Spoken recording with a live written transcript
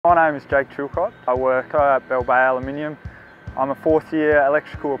My name is Jake Chilcott. I work at Bell Bay Aluminium. I'm a fourth year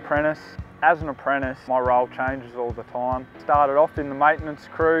electrical apprentice. As an apprentice, my role changes all the time. Started off in the maintenance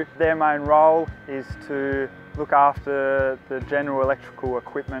crew. Their main role is to look after the general electrical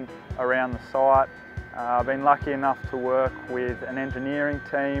equipment around the site. I've been lucky enough to work with an engineering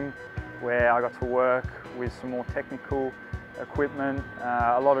team where I got to work with some more technical equipment,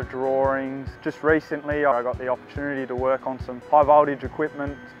 a lot of drawings. Just recently I got the opportunity to work on some high voltage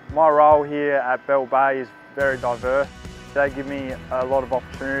equipment. My role here at Bell Bay is very diverse. They give me a lot of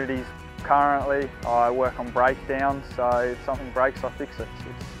opportunities. Currently I work on breakdowns, so if something breaks I fix it.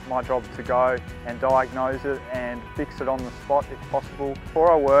 It's my job to go and diagnose it and fix it on the spot if possible.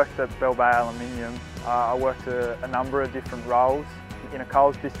 Before I worked at Bell Bay Aluminium, I worked a number of different roles. In a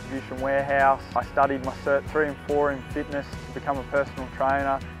coals distribution warehouse. I studied my Cert 3 and 4 in fitness to become a personal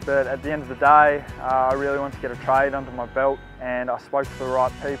trainer, but at the end of the day I really wanted to get a trade under my belt, and I spoke to the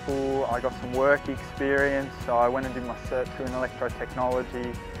right people. I got some work experience, so I went and did my Cert 2 in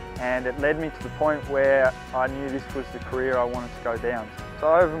electrotechnology, and it led me to the point where I knew this was the career I wanted to go down.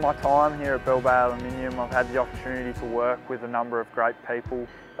 So over my time here at Bell Bay Aluminium, I've had the opportunity to work with a number of great people.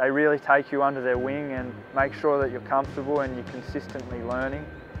 They really take you under their wing and make sure that you're comfortable and you're consistently learning.